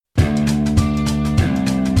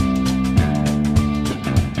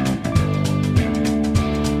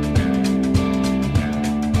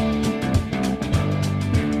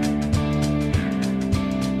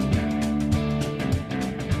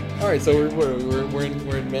right, so we're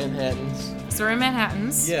in Manhattan's. So we're in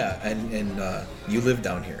Manhattan's. Yeah, and you live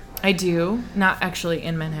down here. I do. Not actually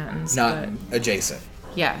in Manhattan's. Not but adjacent.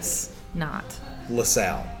 yes. Not.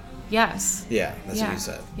 LaSalle. Yes. Yeah, that's Yeah. what you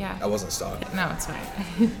said. Yeah. I wasn't stalking. No, it's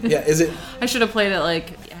fine. Yeah, is it? I should have played it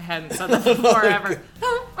like I hadn't said that before ever.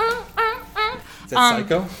 Is that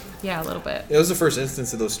Psycho? Yeah, a little bit. It was the first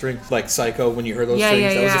instance of those strings, like Psycho, when you heard those Yeah, strings.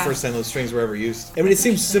 yeah, That was the yeah. first time those strings were ever used. I mean, it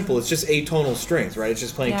seems simple. It's just atonal strings, right? It's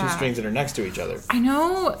just playing two Yeah. strings that are next to each other. I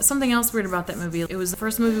know something else weird about that movie. It was the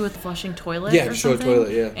first movie with the flushing toilet. Yeah, or show a something.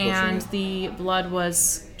 toilet, yeah, And flushing the blood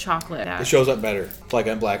was chocolate. It shows up better, like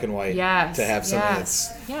on black and white. Yes. To have something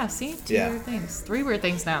yes. Yeah, see? Two Yeah. weird things. 3 weird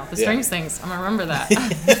things now. The Yeah. strings things. I'm going to remember that.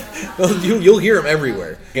 that's... Well, you'll hear them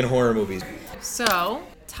everywhere in horror movies. So,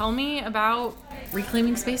 tell me about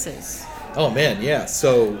Reclaiming Spaces. Oh, man, yeah.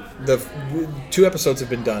 So the 2 episodes have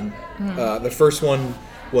been done. The first one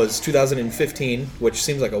was 2015, which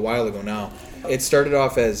seems like a while ago now. It started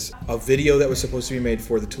off as a video that was supposed to be made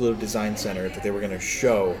for the Toledo Design Center that they were going to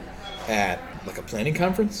show at like a planning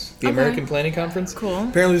conference, the American Planning Conference. Cool.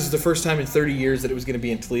 Apparently this is the first time in 30 years that it was going to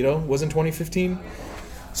be in Toledo. It was in 2015.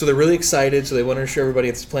 So they're really excited, so they wanted to show everybody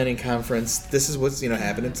at this planning conference, this is what's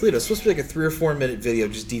happened in Toledo. It's supposed to be like a 3 or 4 minute video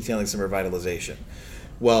just detailing some revitalization.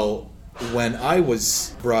 Well, when I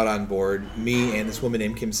was brought on board, me and this woman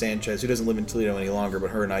named Kim Sanchez, who doesn't live in Toledo any longer,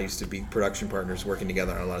 but her and I used to be production partners working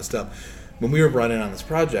together on a lot of stuff. When we were brought in on this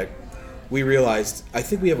project, we realized, I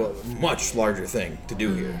think we have a much larger thing to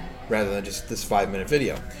do here, rather than just this 5-minute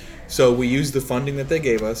video. So we used the funding that they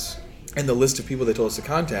gave us and the list of people they told us to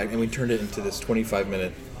contact, and we turned it into this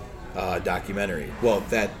 25-minute documentary. Well,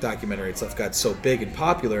 that documentary itself got so big and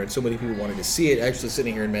popular, and so many people wanted to see it. Actually,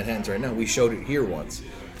 sitting here in Manhattan right now, we showed it here once.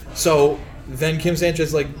 So then Kim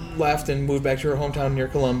Sanchez left and moved back to her hometown near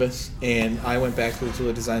Columbus, and I went back to the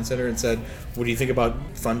Toledo Design Center and said, what do you think about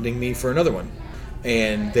funding me for another one?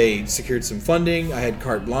 And they secured some funding. I had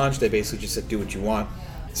carte blanche. They basically just said, do what you want.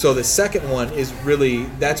 So the second one is really,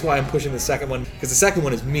 that's why I'm pushing the second one, because the second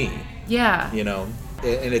one is me. Yeah.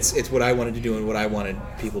 And it's what I wanted to do and what I wanted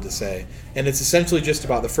people to say. And it's essentially just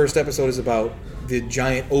about, the first episode is about the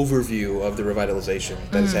giant overview of the revitalization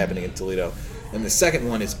that is happening in Toledo. And the second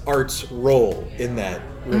one is art's role in that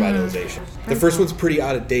revitalization. The first one's pretty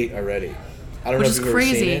out of date already. I don't know if you've ever seen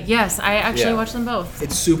it. Which is crazy. Yes, I actually watched them both.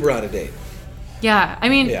 It's super out of date. Yeah, I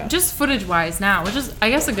mean, Yeah. just footage-wise now, which is, I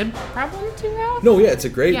guess, a good problem to have. No, yeah, it's a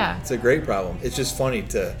great problem. It's just funny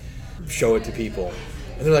to show it to people.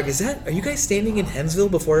 And they're like, are you guys standing in Hensville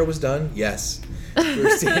before it was done? Yes. We were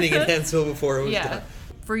standing in Hensville before it was done.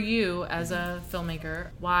 For you, as a filmmaker,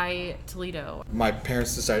 why Toledo? My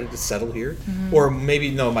parents decided to settle here. Or maybe,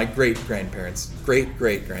 no, my great-grandparents.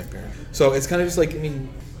 Great-great-grandparents. So it's kind of just like, I mean,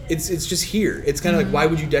 it's just here. It's kind of like, why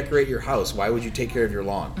would you decorate your house? Why would you take care of your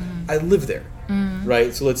lawn? I live there,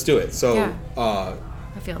 right? So let's do it. So,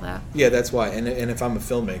 I feel that. Yeah, that's why. And if I'm a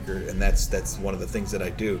filmmaker, and that's one of the things that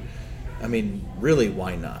I do, I mean, really,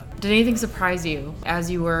 why not? Did anything surprise you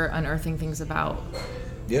as you were unearthing things about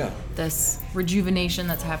this rejuvenation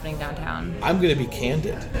that's happening downtown? I'm going to be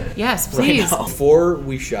candid. Yes, please. Right now. Before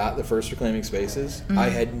we shot the first Reclaiming Spaces, I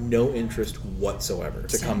had no interest whatsoever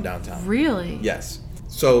to come downtown. Really? Yes.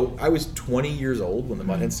 So I was 20 years old when the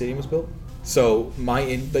Mudhen Stadium was built. So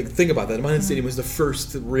think about that. The Mudhen Stadium was the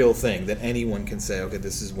first real thing that anyone can say, okay,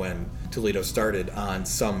 this is when Toledo started on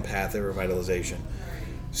some path of revitalization.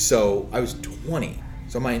 So I was 20.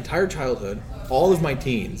 So my entire childhood, all of my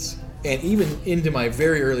teens, and even into my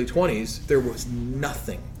very early 20s, there was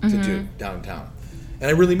nothing to do downtown. And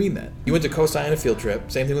I really mean that. You went to Coast on a field trip.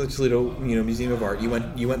 Same thing with the Toledo Museum of Art. You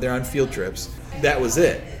went there on field trips. That was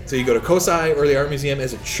it. So you go to COSI or the Art Museum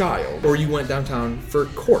as a child, or you went downtown for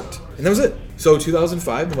court. And that was it. So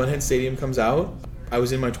 2005, the Mudhen Stadium comes out. I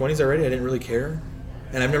was in my 20s already. I didn't really care.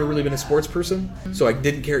 And I've never really been a sports person, so I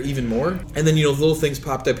didn't care even more. And then, little things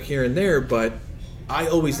popped up here and there, but I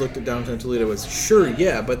always looked at downtown Toledo as, sure,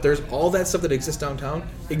 yeah, but there's all that stuff that exists downtown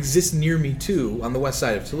exists near me too on the west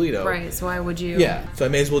side of Toledo. Right, so why would you? Yeah, so I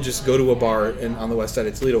may as well just go to a bar on the west side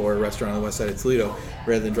of Toledo or a restaurant on the west side of Toledo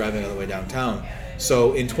rather than driving all the way downtown.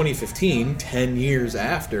 So in 2015, 10 years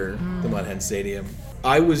after the Mudhen Stadium,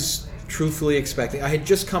 I was truthfully expecting, I had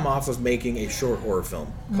just come off of making a short horror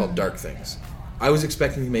film called Dark Things. I was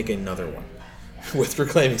expecting to make another one with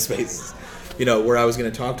Reclaiming Spaces. Where I was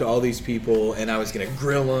going to talk to all these people and I was going to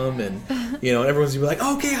grill them and, everyone's going to be like,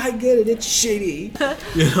 okay, I get it, it's shitty,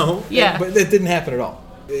 Yeah. But that didn't happen at all.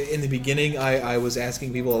 In the beginning, I was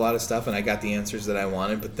asking people a lot of stuff and I got the answers that I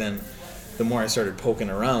wanted, but then the more I started poking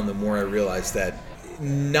around, the more I realized that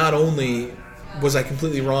not only was I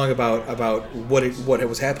completely wrong about what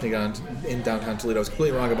was happening in downtown Toledo? I was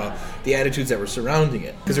completely wrong about the attitudes that were surrounding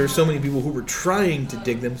it, because there were so many people who were trying to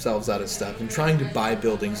dig themselves out of stuff and trying to buy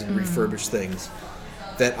buildings and refurbish things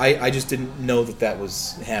that I just didn't know that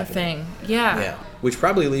was happening. A thing, yeah. Which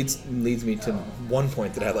probably leads me to one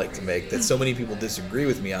point that I'd like to make that so many people disagree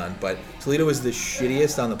with me on, but Toledo is the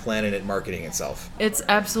shittiest on the planet at marketing itself. It's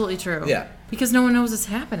absolutely true. Yeah. Because no one knows it's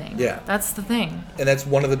happening. Yeah. That's the thing. And that's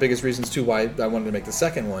one of the biggest reasons, too, why I wanted to make the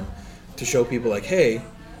second one, to show people, like, hey,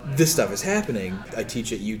 this stuff is happening. I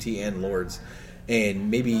teach at UT and Lord's,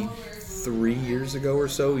 and maybe 3 years ago or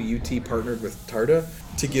so, UT partnered with TARTA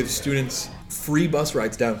to give students free bus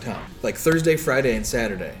rides downtown, like Thursday, Friday, and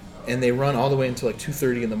Saturday. And they run all the way until like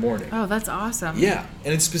 2:30 in the morning. Oh, that's awesome. Yeah,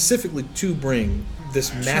 and it's specifically to bring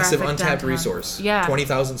this massive Traffic untapped downtown. resource. Yeah.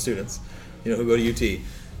 20,000 students, who go to UT.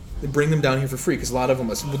 They bring them down here for free, because a lot of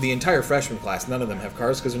them, the entire freshman class, none of them have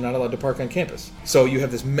cars because they're not allowed to park on campus. So you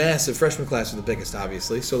have this massive freshman class, are the biggest,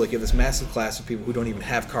 obviously. So like you have this massive class of people who don't even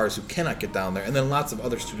have cars, who cannot get down there, and then lots of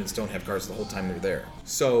other students don't have cars the whole time they're there.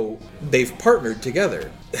 So they've partnered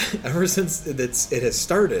together. Ever since it has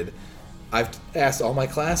started, I've asked all my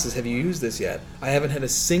classes, have you used this yet? I haven't had a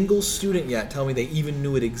single student yet tell me they even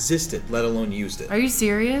knew it existed, let alone used it. Are you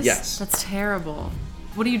serious? Yes. That's terrible.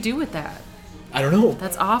 What do you do with that? I don't know.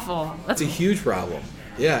 That's awful. It's a huge problem.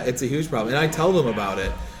 Yeah, it's a huge problem. And I tell them about it.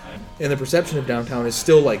 And the perception of downtown is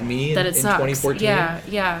still like me in sucks. 2014.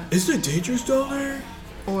 Yeah. Isn't it dangerous down there?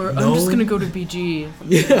 Or No. I'm just going to go to BG.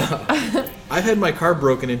 Yeah. I've had my car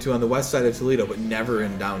broken into on the west side of Toledo, but never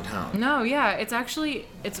in downtown. No, yeah. It's actually,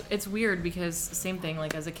 it's weird because same thing,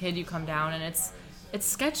 like as a kid you come down and it's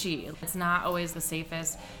sketchy. It's not always the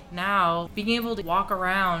safest. Now, being able to walk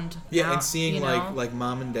around. Yeah, now, and seeing like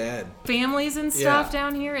mom and dad. Families and stuff Yeah.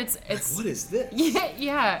 down here, it's Like, what is this?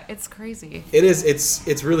 Yeah, it's crazy. It is.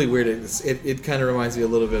 It's really weird. It kind of reminds me a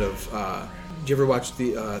little bit of. Did you ever watch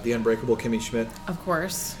the Unbreakable Kimmy Schmidt? Of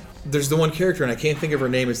course. There's the one character, and I can't think of her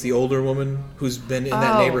name. It's the older woman who's been in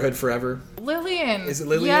that neighborhood forever. Lillian. Is it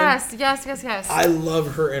Lillian? Yes. I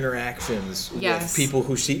love her interactions with people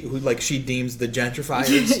who she deems the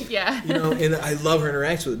gentrifiers. Yeah. And I love her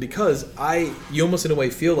interactions with it, because you almost in a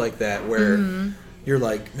way feel like that, where you're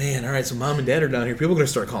like, man, all right, so mom and dad are down here. People are gonna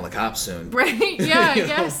start calling the cops soon. Right. Yeah.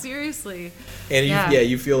 Yeah. Seriously. And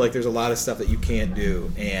you feel like there's a lot of stuff that you can't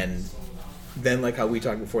do, and then like how we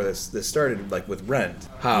talked before this started, like with rent,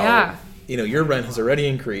 how your rent has already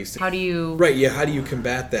increased. How do you how do you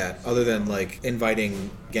combat that other than like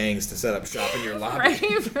inviting gangs to set up shop in your lobby?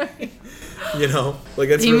 Right. Like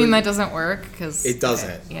that's. Do you mean that doesn't work? Because it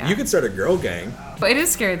doesn't. Yeah. You could start a girl gang. But it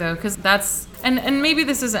is scary though, because that's and maybe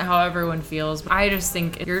this isn't how everyone feels, but I just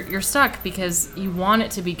think you're stuck because you want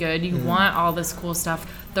it to be good. You want all this cool stuff,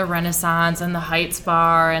 the Renaissance and the Heights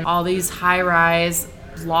Bar and all these high-rise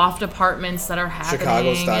loft apartments that are happening.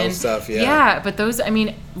 Chicago style stuff, yeah. Yeah, but those, I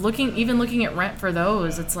mean, looking at rent for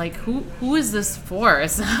those, it's like who is this for?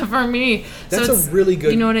 It's not for me. That's so a really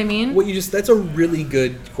good. You know what I mean? That's a really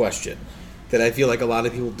good question that I feel like a lot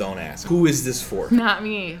of people don't ask. Who is this for? Not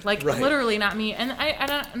me. Like, Right. literally not me. And I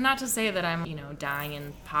don't, not to say that I'm, dying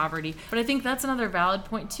in poverty, but I think that's another valid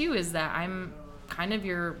point too, is that I'm kind of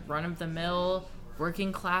your run-of-the-mill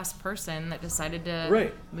working class person that decided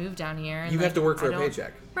to move down here. And You have to work for a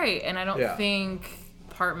paycheck. Right. And I don't think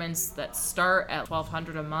apartments that start at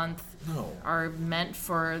 $1,200 a month are meant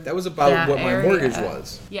for that was about what area. my mortgage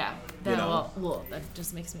was. Yeah. Well, that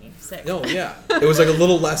just makes me sick. No, yeah. It was like a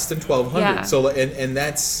little less than $1,200. Yeah. So and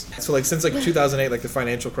that's since like 2008, like the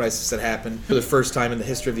financial crisis that happened for the first time in the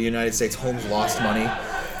history of the United States, homes lost money.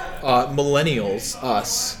 Millennials,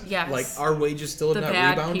 us, like our wages still have the not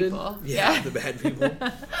bad rebounded. People. Yeah, the bad people.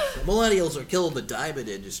 The millennials are killing the diamond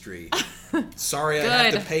industry. Sorry, I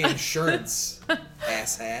have to pay insurance,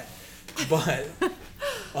 asshat. But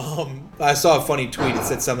I saw a funny tweet. It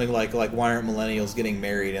said something like why aren't millennials getting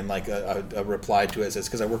married? And like a reply to it says,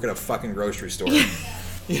 because I work at a fucking grocery store.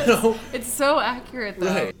 It's so accurate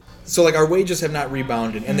though. Right. So like our wages have not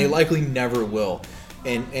rebounded, and they likely never will.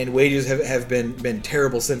 And wages have been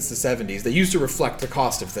terrible since the 70s. They used to reflect the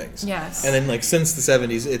cost of things. Yes. And then like since the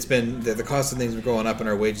 70s, it's been the cost of things have been going up and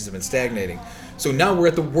our wages have been stagnating. So now we're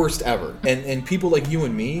at the worst ever. And people like you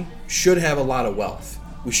and me should have a lot of wealth.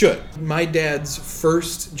 We should. My dad's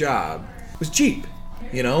first job was cheap,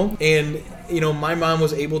 And, my mom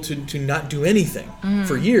was able to not do anything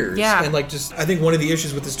for years. Yeah. And like I think one of the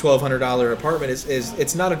issues with this $1,200 apartment is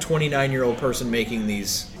it's not a 29-year-old person making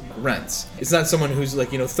these rents. It's not someone who's like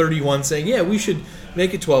 31 saying, yeah, we should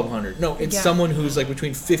make it $1,200. No, it's someone who's like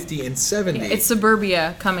between 50 and 70. It's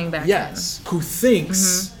suburbia coming back. Yes, who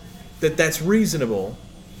thinks that that's reasonable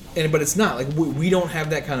but it's not like we don't have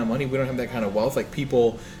that kind of money. We don't have that kind of wealth. Like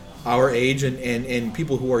people our age and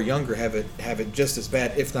people who are younger have it just as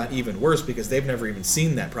bad, if not even worse, because they've never even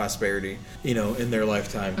seen that prosperity, in their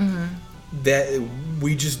lifetime. That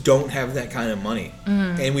we just don't have that kind of money,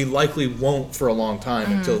 and we likely won't for a long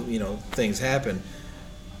time until things happen.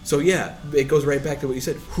 So yeah, it goes right back to what you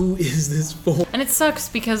said. Who is this for? And it sucks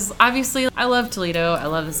because obviously I love Toledo. I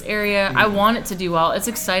love this area. I want it to do well. It's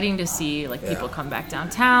exciting to see people come back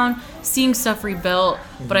downtown, seeing stuff rebuilt.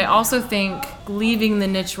 But I also think leaving the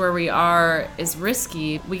niche where we are is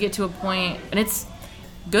risky. We get to a point, and it's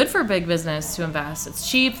good for big business to invest. It's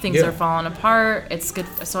cheap. Things are falling apart. It's good.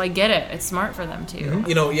 So I get it. It's smart for them too.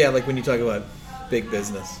 Like when you talk about big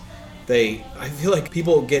business, I feel like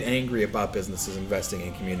people get angry about businesses investing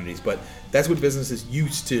in communities, but that's what businesses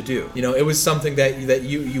used to do. It was something that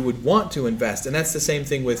you would want to invest, and that's the same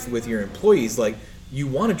thing with your employees. Like, you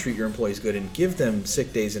want to treat your employees good and give them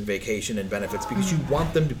sick days and vacation and benefits because you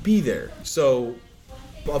want them to be there. So,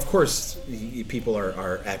 of course, people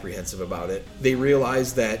are apprehensive about it. They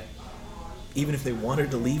realize that even if they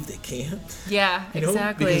wanted to leave, they can't. Yeah,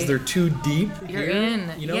 exactly. Because they're too deep. You're here, in.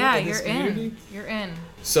 In this community. You're in.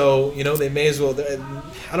 So, they may as well,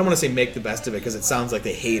 I don't want to say make the best of it because it sounds like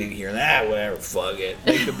they hate it here. Whatever, fuck it.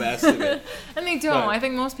 Make the best of it. And they don't. I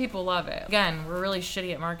think most people love it. Again, we're really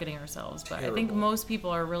shitty at marketing ourselves, but I think most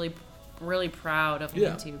people are really, really proud of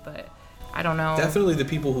what we do, but I don't know. Definitely the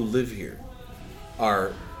people who live here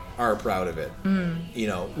are proud of it,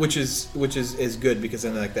 which is good because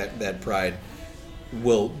then that pride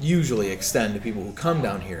will usually extend to people who come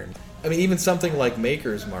down here. I mean, even something like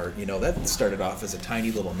Maker's Mart, that started off as a tiny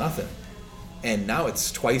little nothing, and now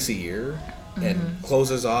it's twice a year and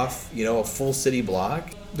closes off, a full city block.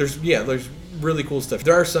 There's really cool stuff.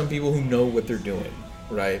 There are some people who know what they're doing,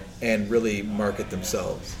 right, and really market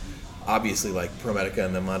themselves. Obviously, like ProMedica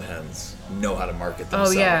and the Mud Hens know how to market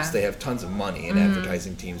themselves. Oh, yeah. They have tons of money and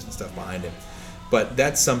advertising teams and stuff behind it. But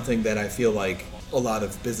that's something that I feel like a lot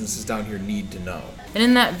of businesses down here need to know. And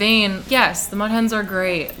in that vein, yes, the Mud Hens are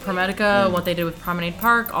great. ProMedica, what they did with Promenade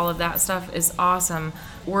Park, all of that stuff is awesome.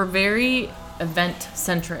 We're very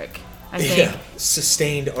event-centric, I think. Yeah,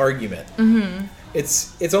 sustained argument.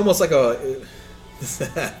 It's almost like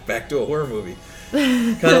back to a horror movie.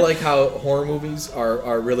 Kind of like how horror movies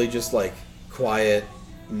are really just like quiet,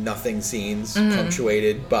 nothing scenes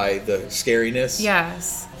punctuated by the scariness.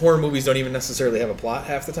 Yes. Horror movies don't even necessarily have a plot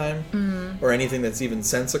half the time or anything that's even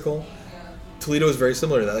sensical. Toledo is very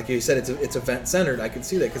similar to that. Like you said, it's event-centered. I can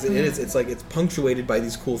see that because it is. It's like it's punctuated by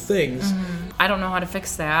these cool things. I don't know how to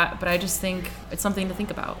fix that, but I just think it's something to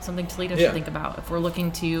think about, something Toledo should think about if we're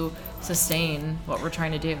looking to sustain what we're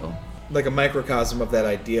trying to do. Like a microcosm of that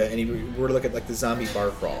idea, and we're to look at like the zombie bar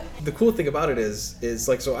crawl. The cool thing about it is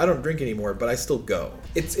like, so I don't drink anymore, but I still go.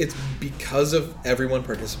 It's because of everyone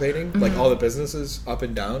participating, like all the businesses up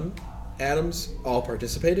and down Adams all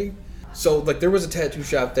participating. So like there was a tattoo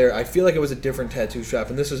shop there. I feel like it was a different tattoo shop,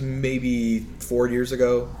 and this was maybe 4 years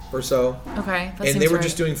ago or so. Okay, that and they were right.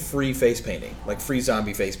 just doing free face painting, like free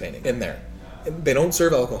zombie face painting in there. They don't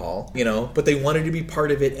serve alcohol, but they wanted to be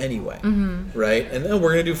part of it anyway, right? And then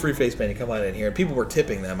we're going to do free face painting, come on in here. And people were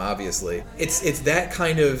tipping them, obviously. It's that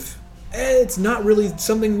kind of, it's not really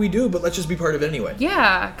something we do, but let's just be part of it anyway.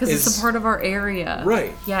 Yeah, because it's a part of our area.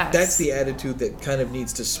 Right. Yes. That's the attitude that kind of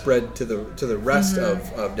needs to spread to the rest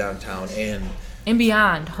of downtown and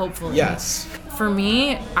beyond, hopefully. Yes. For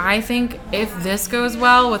me, I think if this goes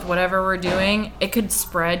well with whatever we're doing, it could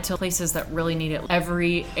spread to places that really need it.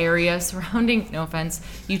 Every area surrounding, no offense,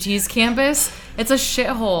 UT's campus, it's a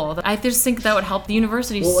shithole. I just think that would help the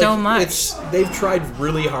university so much. They've tried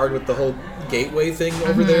really hard with the whole gateway thing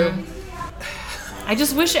over there. I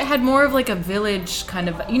just wish it had more of like a village kind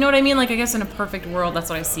of, you know what I mean? Like, I guess in a perfect world, that's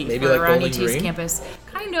what I see. Maybe for like around Bowling UT's Green? campus.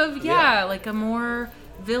 Kind of, yeah, like a more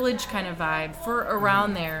village kind of vibe for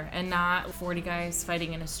around there, and not 40 guys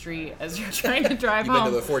fighting in a street as you're trying to drive You've home.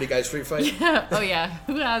 been to the 40 guy street fight? Yeah. Oh yeah,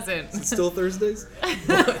 who hasn't? Is it still Thursdays?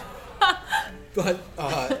 but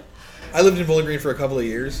I lived in Bowling Green for a couple of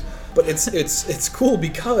years, but it's cool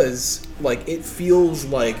because like it feels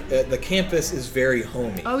like the campus is very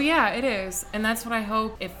homey. Oh yeah, it is, and that's what I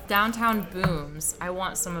hope. If downtown booms, I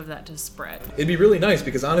want some of that to spread. It'd be really nice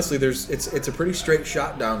because honestly, it's a pretty straight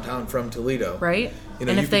shot downtown from Toledo, right? You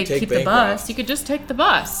know, and if they keep the bus, you could just take the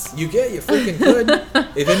bus. You freaking could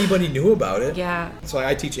if anybody knew about it. Yeah. So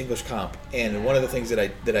I teach English comp, and one of the things that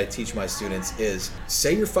I teach my students is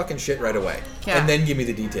say your fucking shit right away, Yeah. and then give me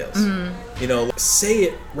the details. Say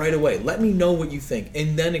it right away. away. Let me know what you think,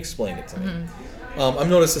 and then explain it to me. I've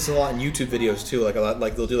noticed this a lot in YouTube videos too.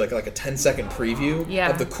 Like they'll do like a 10-second preview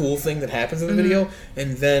of the cool thing that happens in the video,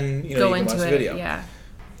 and then you can watch the video. Yeah.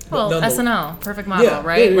 Well, SNL, perfect model,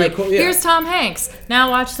 right? Like, cool, here's Tom Hanks. Now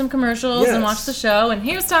watch some commercials and watch the show, and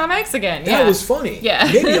here's Tom Hanks again. That was funny.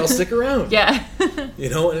 Yeah. Maybe I'll stick around. Yeah. And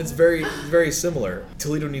it's very, very similar.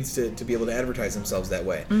 Toledo needs to be able to advertise themselves that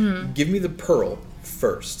way. Give me the pearl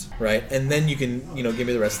first, right? And then you can, give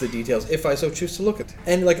me the rest of the details if I so choose to look at it.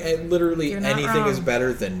 And literally anything is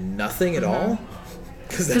better than nothing at all.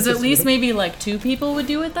 Because at least maybe like 2 people would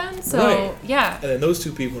do it then. So, yeah. And then those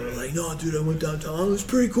 2 people are like, no, dude, I went downtown. It was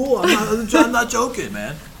pretty cool. I'm not joking,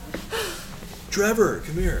 man. Trevor,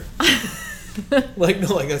 come here.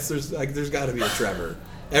 No, I guess there's got to be a Trevor.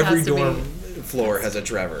 Every dorm floor has a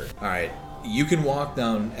Trevor. All right. You can walk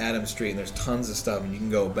down Adams Street and there's tons of stuff and you can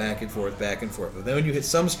go back and forth. But then when you hit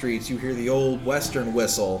some streets, you hear the old Western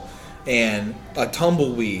whistle and a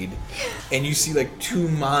tumbleweed, and you see like 2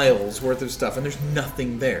 miles worth of stuff, and there's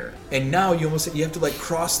nothing there. And now you have to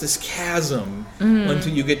cross this chasm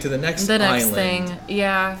until you get to the next island. Thing,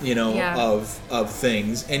 of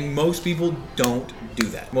things. And most people don't do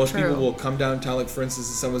that. Most people will come downtown. Like for instance,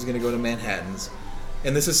 if someone's going to go to Manhattan's,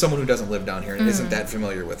 and this is someone who doesn't live down here and isn't that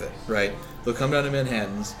familiar with it, right? They'll come down to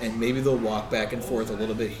Manhattan's, and maybe they'll walk back and forth a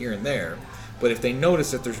little bit here and there. But if they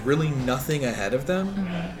notice that there's really nothing ahead of them,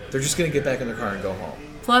 they're just going to get back in their car and go home.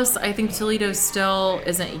 Plus, I think Toledo still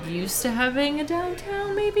isn't used to having a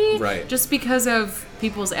downtown, maybe? Right. Just because of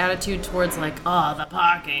people's attitude towards, the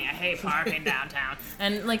parking. I hate parking downtown.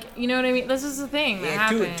 And, you know what I mean? This is the thing that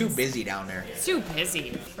happens. Too busy down there. It's too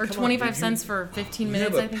busy. Or 25 cents for 15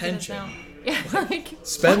 minutes, I think. You have a pension. Yeah,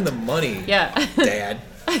 spend the money, Dad.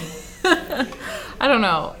 I don't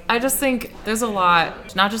know. I just think there's a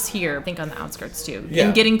lot, not just here, I think on the outskirts too. Yeah.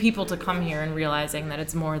 And getting people to come here and realizing that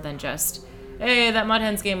it's more than just, hey, that Mud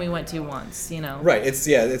Hens game we went to once, Right. It's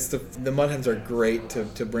the Mud Hens are great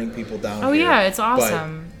to bring people down. Oh here, yeah, it's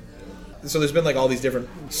awesome. So there's been all these different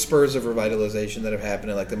spurs of revitalization that have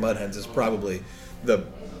happened, and the Mud Hens is probably the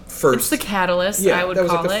first. It's the catalyst, I would call it.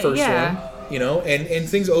 That was the first one. And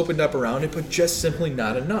things opened up around it, but just simply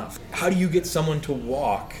not enough. How do you get someone to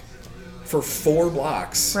walk for 4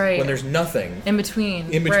 blocks when there's nothing in between?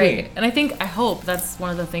 Right. And I hope that's one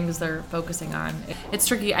of the things they're focusing on. It's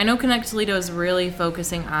tricky. I know Connect Toledo is really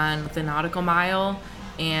focusing on the nautical mile,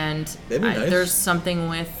 and there's something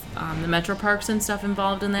with the metro parks and stuff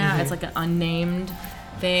involved in that. It's like an unnamed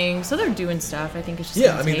thing, so they're doing stuff. I think it's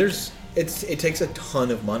just it takes a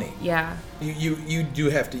ton of money. Yeah. You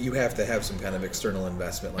have to have some kind of external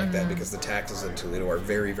investment like that, because the taxes in Toledo are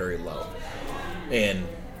very, very low. And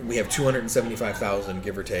we have 275,000,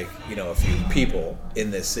 give or take, a few people in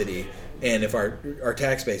this city. And if our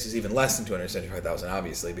tax base is even less than 275,000,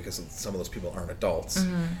 obviously, because some of those people aren't adults.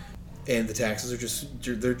 And the taxes are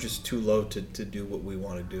just too low to do what we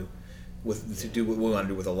want to do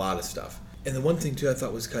with a lot of stuff. And the one thing too I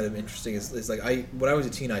thought was kind of interesting is when I was a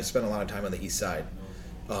teen, I spent a lot of time on the east side.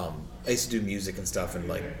 I used to do music and stuff, and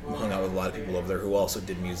hung out with a lot of people over there who also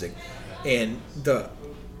did music. And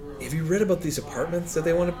have you read about these apartments that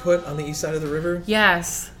they want to put on the east side of the river?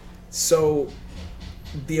 Yes. So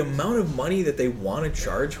the amount of money that they want to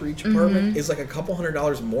charge for each apartment is a couple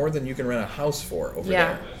 $100 more than you can rent a house for over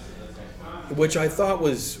there. Which I thought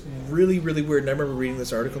was really, really weird. And I remember reading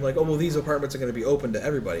this article these apartments are going to be open to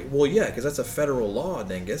everybody. Well, yeah, because that's a federal law,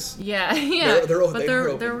 dingus. Yeah.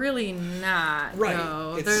 They're really not. Right.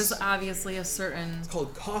 No. There's obviously a certain... It's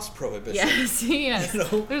called cost prohibition. Yes.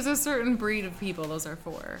 There's a certain breed of people those are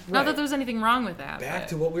for. Right. Not that there's anything wrong with that. Back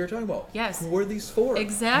to what we were talking about. Yes. Who are these for?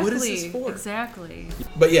 Exactly. What is this for? Exactly.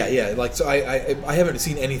 But so I haven't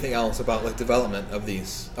seen anything else about development of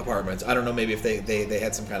these apartments. I don't know, maybe if they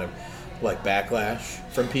had some kind of backlash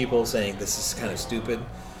from people saying this is kind of stupid.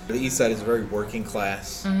 The east side is a very working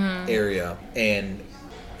class area, and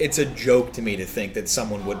it's a joke to me to think that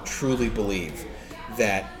someone would truly believe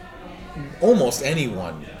that almost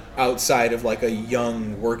anyone outside of a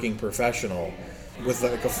young working professional with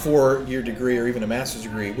a 4-year degree or even a master's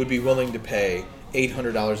degree would be willing to pay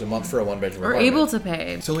 $800 a month for a 1-bedroom apartment. Or able to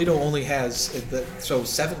pay. Toledo only has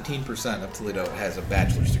 17% of Toledo has a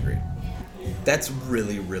bachelor's degree. That's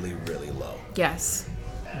really, really, really low. Yes.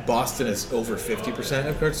 Boston is over 50%.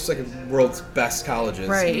 Of course, it's the world's best colleges.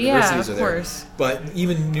 Right, Universities of are there. course. But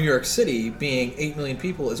even New York City, being 8 million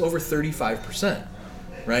people, is over 35%.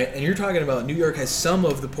 Right? And you're talking about New York has some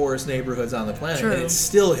of the poorest neighborhoods on the planet, and it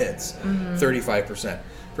still hits 35%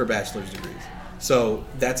 for bachelor's degrees. So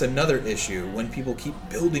that's another issue when people keep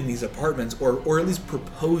building these apartments or at least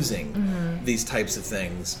proposing these types of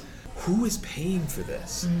things. who is paying for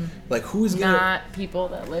this? Like, who is gonna... Not people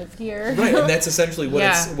that live here. Right, and that's essentially what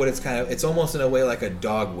Yeah. it's kind of... It's almost in a way like a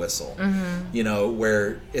dog whistle, you know,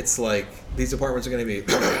 where it's like, these apartments are going to be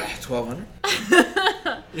 $1,200?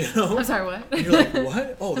 You know? I'm sorry, what? And you're like,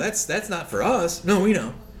 what? Oh, that's not for us. No, we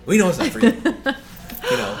know. We know it's not for you.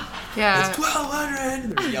 You know? Yeah. It's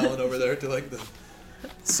 $1,200! They're yelling over there to, like, the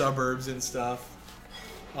suburbs and stuff.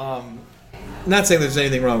 Not saying there's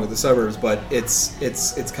anything wrong with the suburbs, but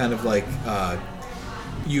it's kind of like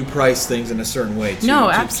you price things in a certain way to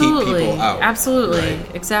absolutely. keep people out. Absolutely.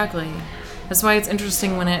 Right? Exactly. That's why it's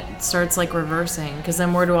interesting when it starts like reversing, because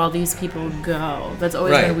then where do all these people go? That's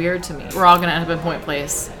always been weird to me. We're all gonna end up in Point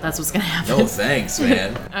Place. That's what's gonna happen. No thanks,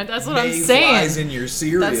 man. That's what I'm saying. Flies in your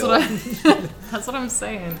cereal. That's what I'm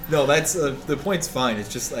saying. No, that's the point's fine.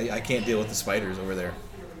 It's just I can't deal with the spiders over there.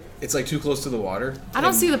 It's like too close to the water. I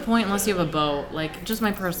don't see the point unless you have a boat. Like, just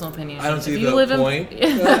my personal opinion. I don't see the point.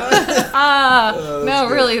 No,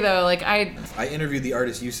 really though. Like I interviewed the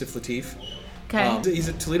artist Yusuf Latif. Okay. He's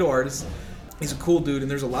a Toledo artist. He's a cool dude,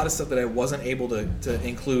 and there's a lot of stuff that I wasn't able to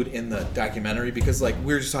include in the documentary because, like,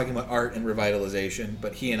 we were just talking about art and revitalization,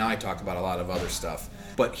 but he and I talked about a lot of other stuff.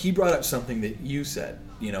 But he brought up something that you said,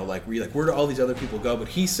 you know, like, where do all these other people go? But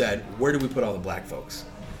he said, where do we put all the black folks?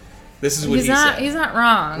 This is what he said. He's not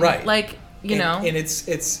wrong. Right. Like, you know. And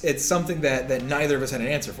it's something that neither of us had an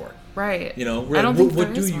answer for. Right. You know, I don't think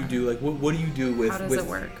what do you do? Like, what do you do with How does it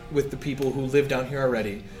work? with the people who live down here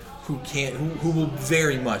already? Who will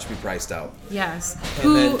very much be priced out. Yes.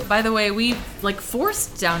 And by the way, we like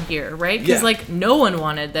forced down here, right? Because like no one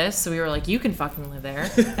wanted this, so we were like, you can fucking live there.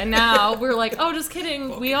 And now we're like, oh, just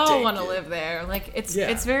kidding. We all want to live there. Like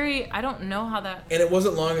it's very. I don't know how that. And it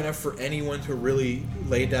wasn't long enough for anyone to really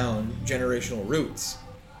lay down generational roots.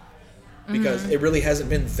 Because it really hasn't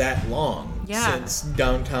been that long since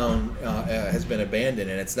downtown has been abandoned,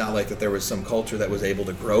 and it's not like that there was some culture that was able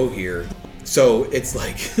to grow here. So it's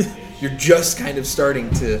like you're just kind of starting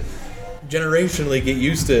to generationally get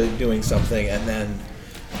used to doing something, and then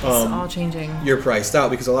it's all changing. You're priced out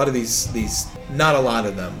because a lot of these not a lot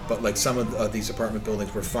of them, but like some of these apartment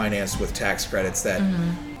buildings were financed with tax credits that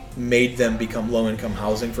made them become low-income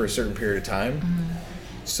housing for a certain period of time.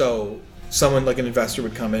 So someone like an investor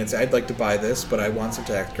would come in and say, I'd like to buy this, but I want some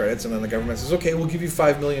tax credits. And then the government says, okay, we'll give you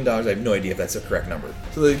 $5 million. I have no idea if that's the correct number.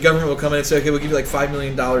 So the government will come in and say, okay, we'll give you like $5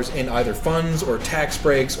 million in either funds or tax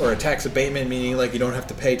breaks or a tax abatement, meaning like you don't have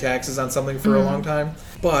to pay taxes on something for a long time.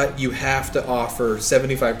 But you have to offer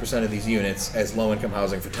 75% of these units as low-income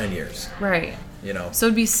housing for 10 years. Right. You know. So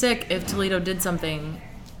it'd be sick if Toledo did something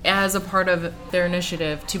as a part of their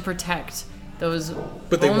initiative to protect those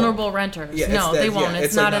vulnerable renters. Yeah, no, they won't. Yeah,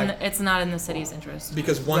 it's not in the city's interest.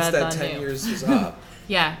 Because once that 10 years is up,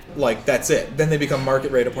 like that's it. Then they become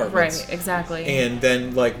market rate apartments. Right, exactly. And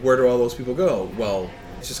then like where do all those people go? Well,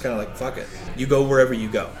 it's just kind of like fuck it. You go wherever you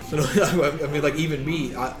go. So, I mean, like even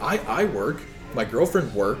me, I work. My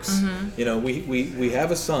girlfriend works. You know, we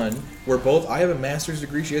have a son. I have a master's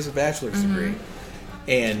degree. She has a bachelor's degree,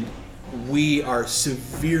 and we are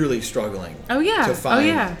severely struggling to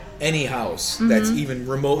find any house that's even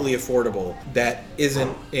remotely affordable that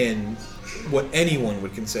isn't in what anyone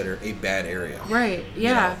would consider a bad area. Right,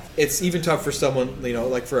 yeah. You know, it's even tough for someone, you know,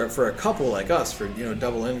 like for a couple like us, for, you know,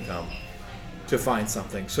 double income, to find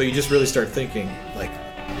something. So you just really start thinking, like,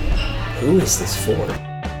 who is this for?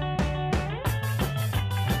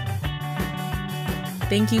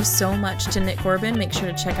 Thank you so much to Nick Corbin. Make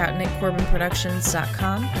sure to check out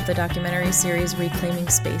nickcorbinproductions.com for the documentary series Reclaiming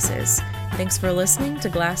Spaces. Thanks for listening to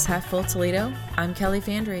Glass Half Full Toledo. I'm Kelly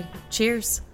Fandry. Cheers.